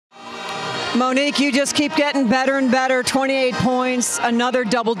Monique, you just keep getting better and better. 28 points, another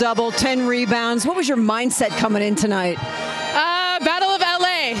double-double, 10 rebounds. What was your mindset coming in tonight? Battle of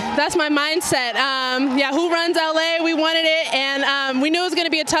LA. That's my mindset. Yeah, who runs LA? We wanted it, and we knew it was going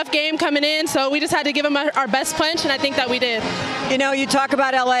to be a tough game coming in, so we just had to give them our best punch, and I think that we did. You know, you talk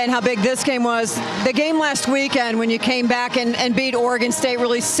about LA and how big this game was. The game last weekend when you came back and beat Oregon State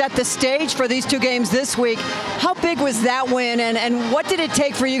really set the stage for these two games this week. How big was that win, and what did it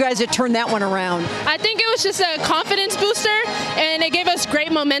take for you guys to turn that one around? I think it was just a confidence booster, and it gave us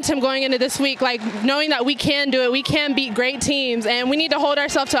great momentum going into this week, like knowing that we can do it, we can beat great teams, and we need to hold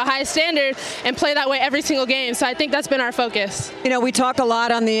ourselves to a high standard and play that way every single game. So I think that's been our focus. You know, we talk a lot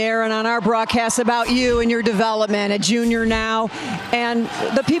on the air and on our broadcast about you and your development, a junior now, and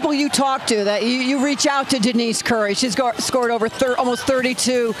the people you talk to, that you reach out to Denise Curry. She's scored over almost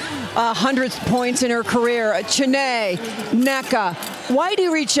 3,200 points in her career. Chene, Nneka. Why do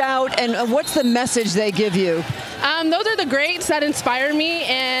you reach out, and what's the message they give you? Those are the greats that inspire me,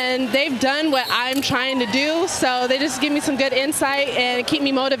 and they've done what I'm trying to do, so they just give me some good insight and keep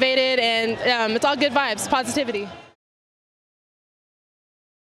me motivated, and it's all good vibes, positivity.